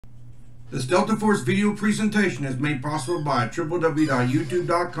This Delta Force video presentation is made possible by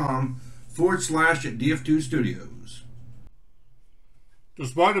www.youtube.com/DF2 Studios.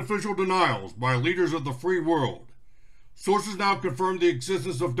 Despite official denials by leaders of the free world, sources now confirm the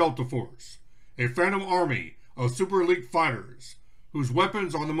existence of Delta Force, a phantom army of super elite fighters whose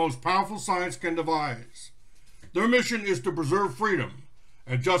weapons are the most powerful science can devise. Their mission is to preserve freedom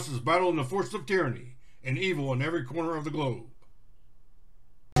and justice battle in the forces of tyranny and evil in every corner of the globe.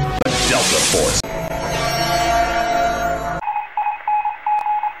 Delta Force.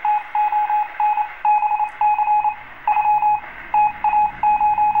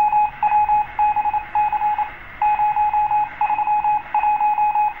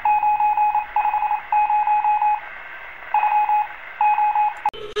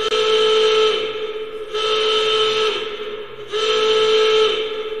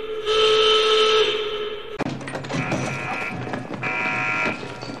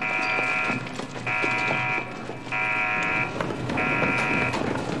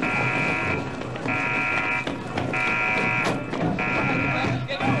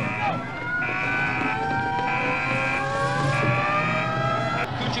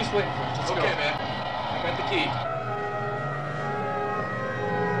 Waiting for us. Let's go. Man. I got the key.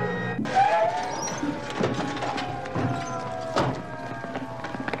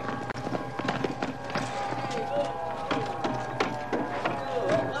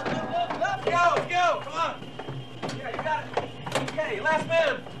 Go, come on. Yeah, you got it. Okay, last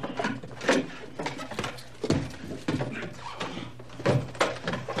man.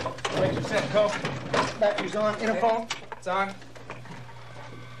 Make your set, Co. Battery's on. Interphone. It's on.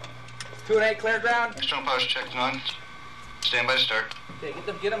 2 and 8, clear ground. External power checked on. Stand by to start. Okay,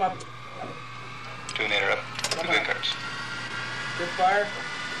 get them up. 2 and 8 are up. Good cars. Good fire.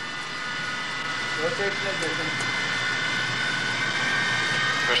 Rotation ignition.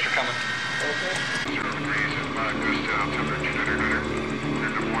 Thruster coming. Okay. 0 degrees at 5 gust altimeter 200. Clear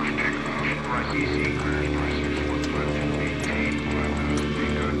to launch takeoff. Price EC clears. Price 615 18. 5000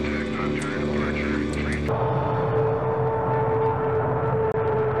 feet contact. Non-turn departure. 3.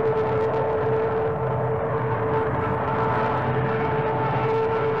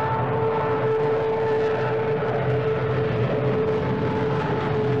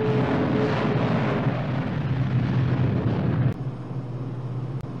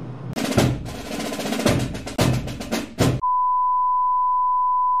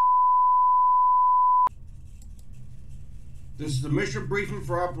 This is the mission briefing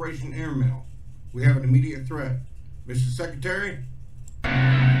for Operation Airmail. We have an immediate threat. Mr. Secretary?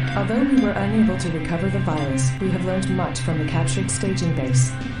 Although we were unable to recover the virus, we have learned much from the captured staging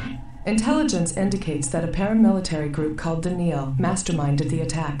base. Intelligence indicates that a paramilitary group called Daniil masterminded the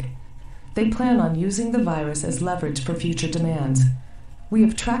attack. They plan on using the virus as leverage for future demands. We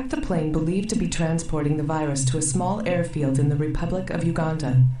have tracked the plane believed to be transporting the virus to a small airfield in the Republic of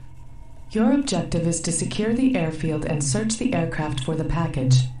Uganda. Your objective is to secure the airfield and search the aircraft for the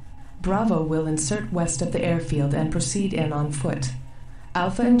package. Bravo will insert west of the airfield and proceed in on foot.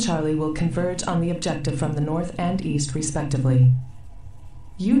 Alpha and Charlie will converge on the objective from the north and east respectively.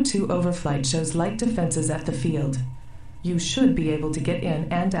 U-2 overflight shows light defenses at the field. You should be able to get in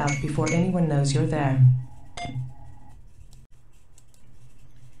and out before anyone knows you're there.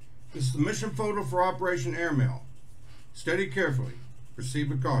 This is the mission photo for Operation Airmail. Study carefully. Proceed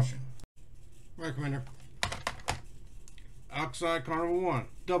with caution. Right, Commander. Outside Carnival 1.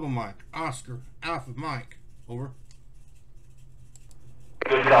 Double Mike. Oscar. Alpha Mike. Over.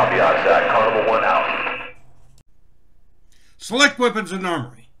 Good copy, outside Carnival 1 out. Select weapons and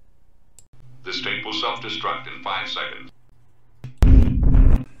armory. This tape will self-destruct in 5 seconds.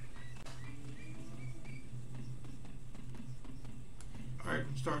 Alright,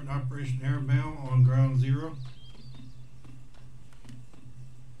 we're starting Operation Airmail on ground 0.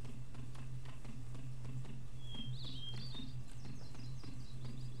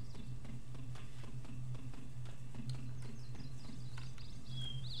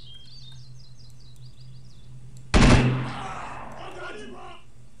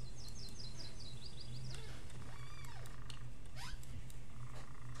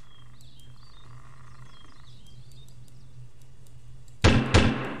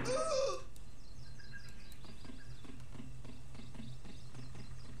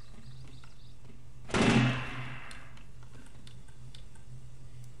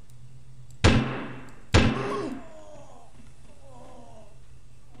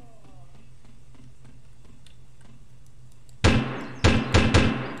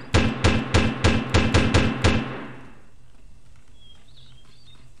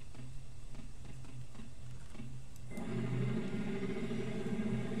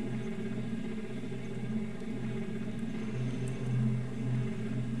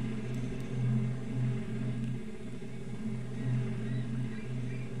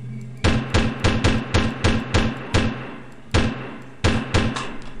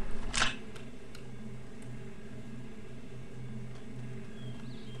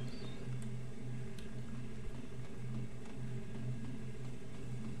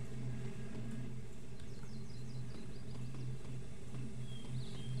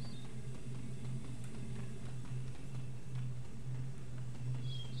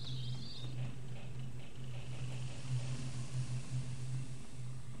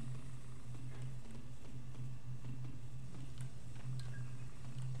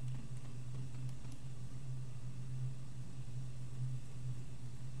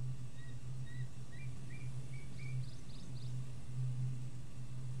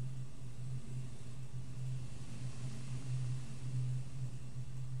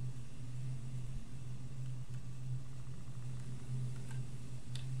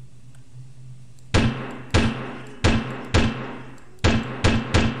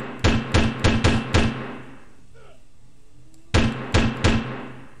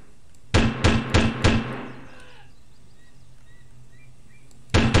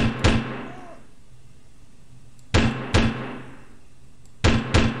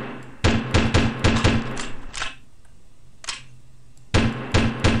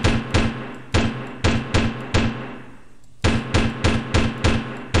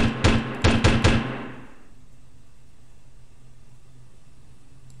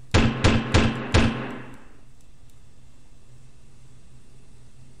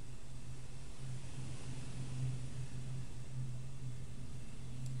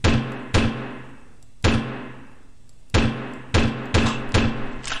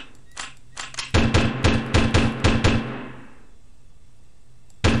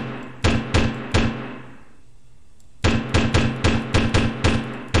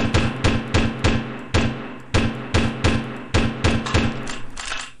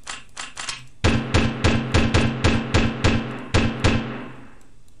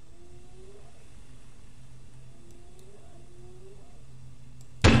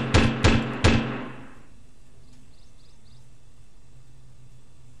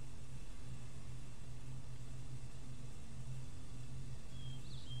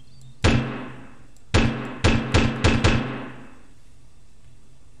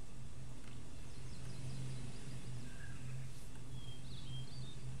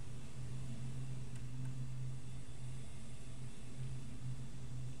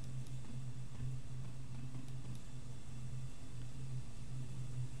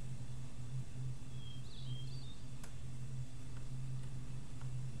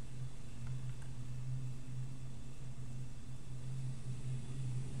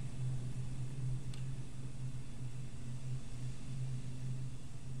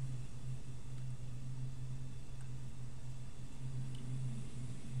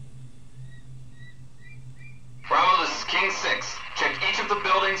 6. Check each of the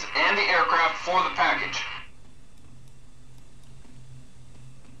buildings and the aircraft for the package.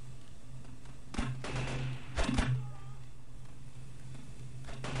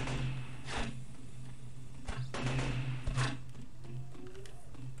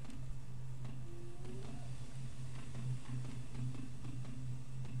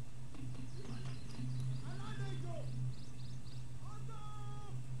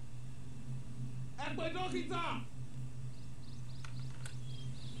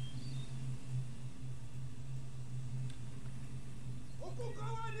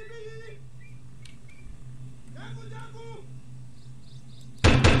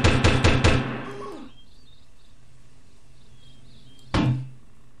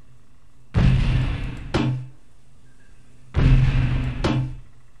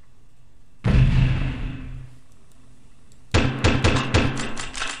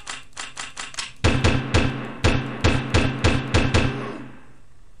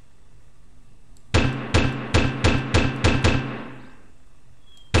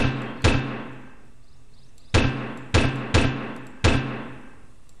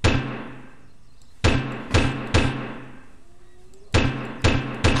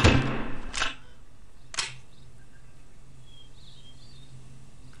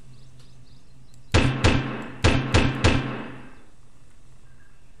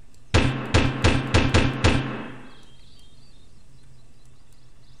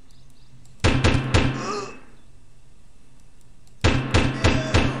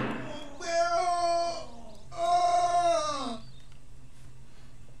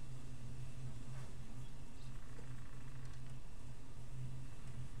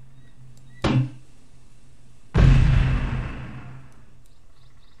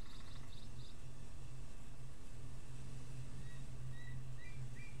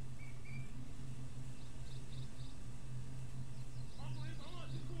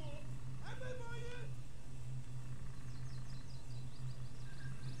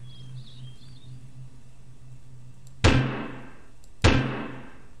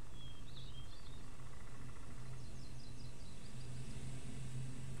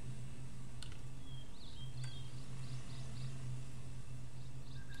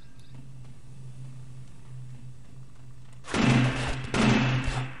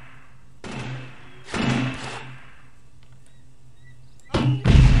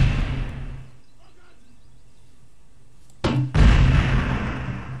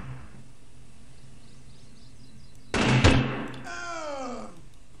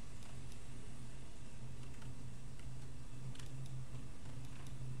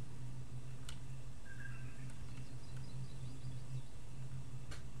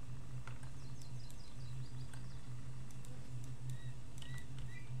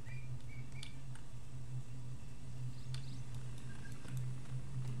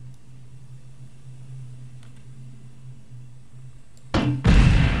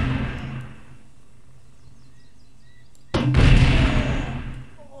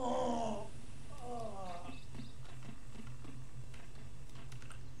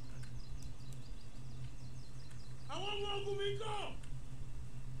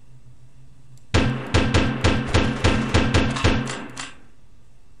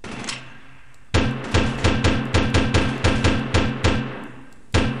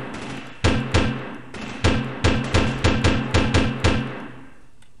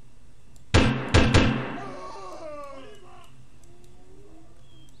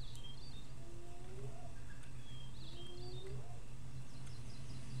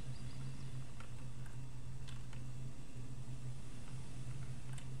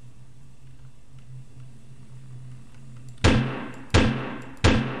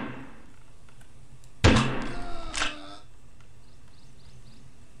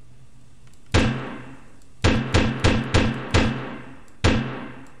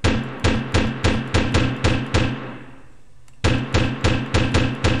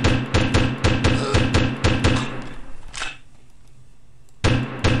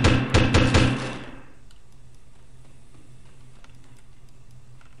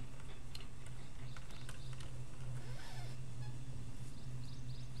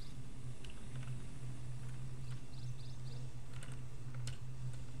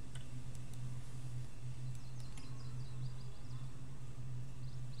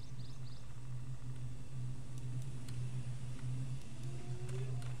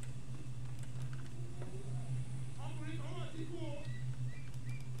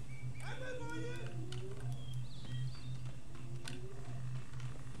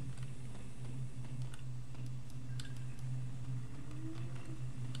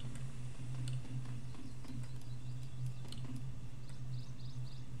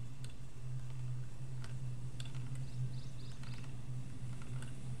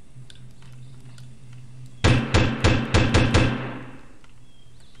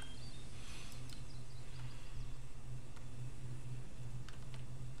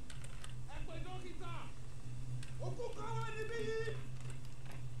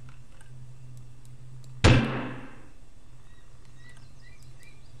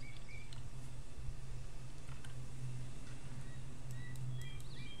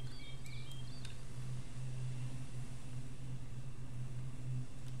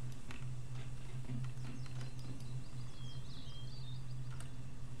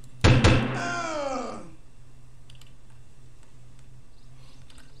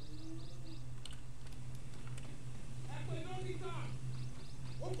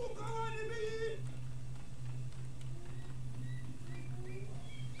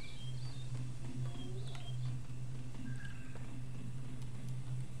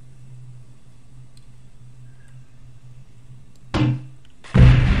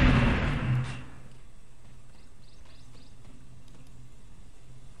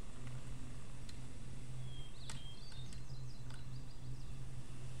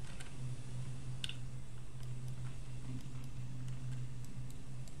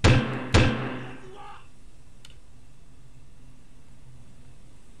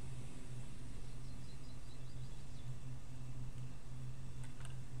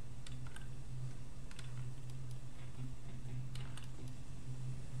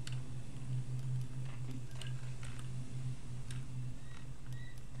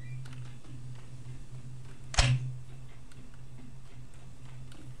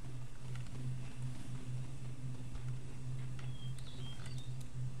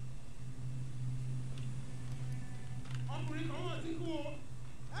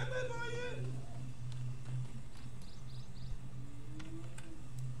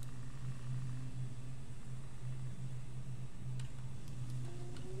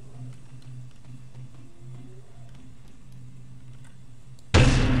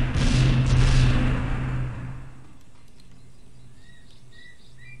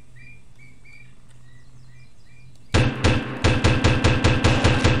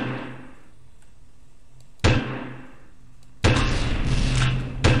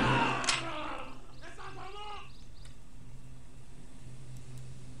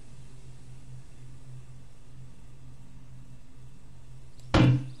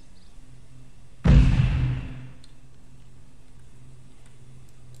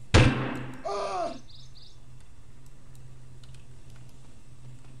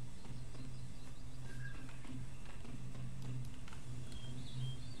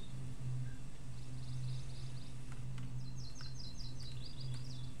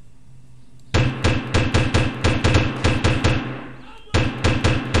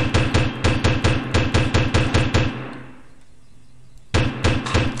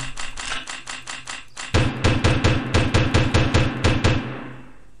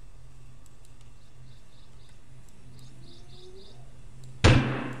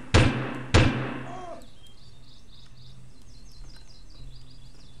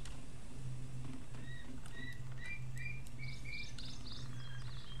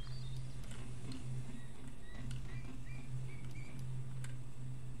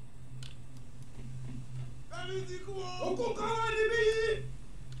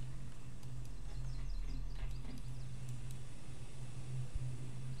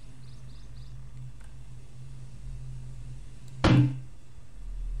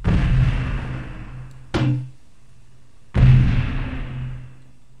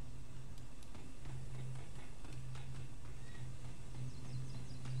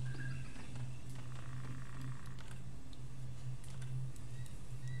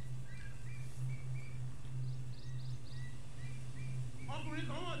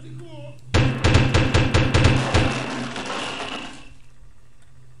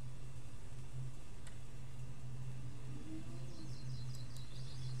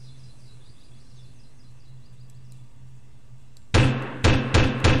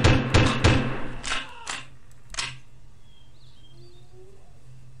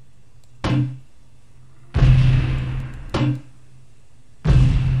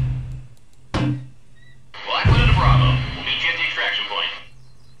 Blackwood to Bravo. We'll meet you at the extraction point.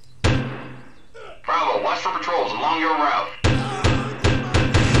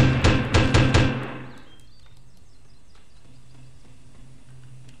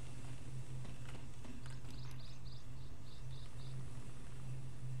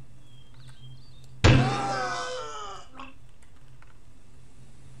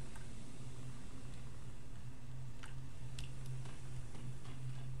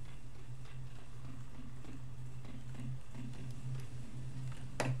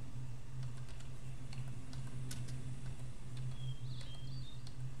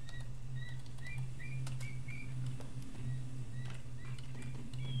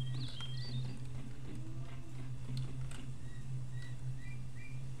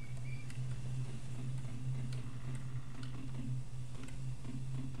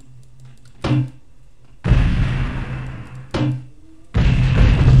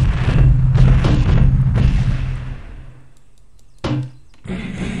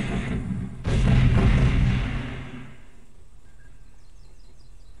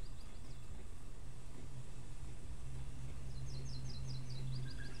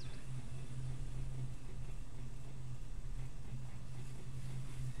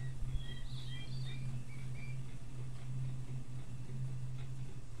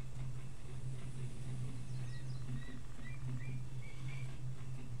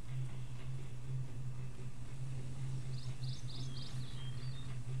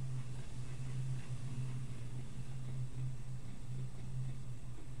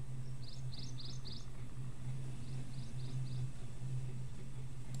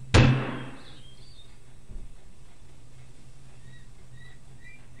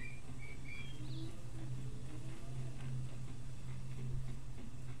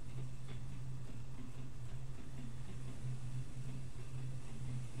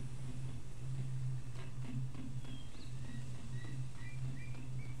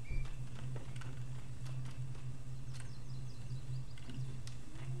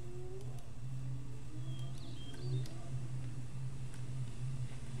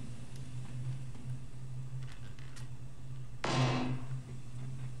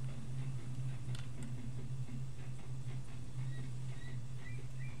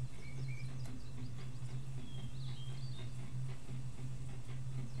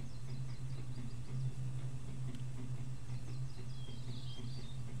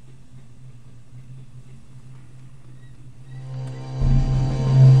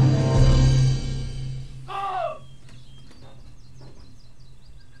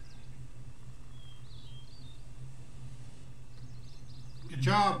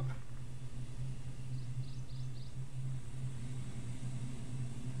 job.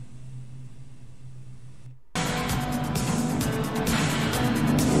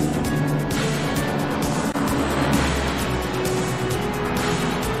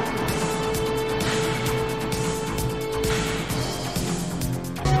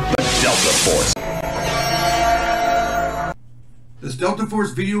 Delta Force. This Delta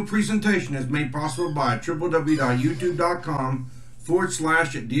Force video presentation is made possible by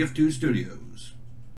www.youtube.com/DF2 Studios.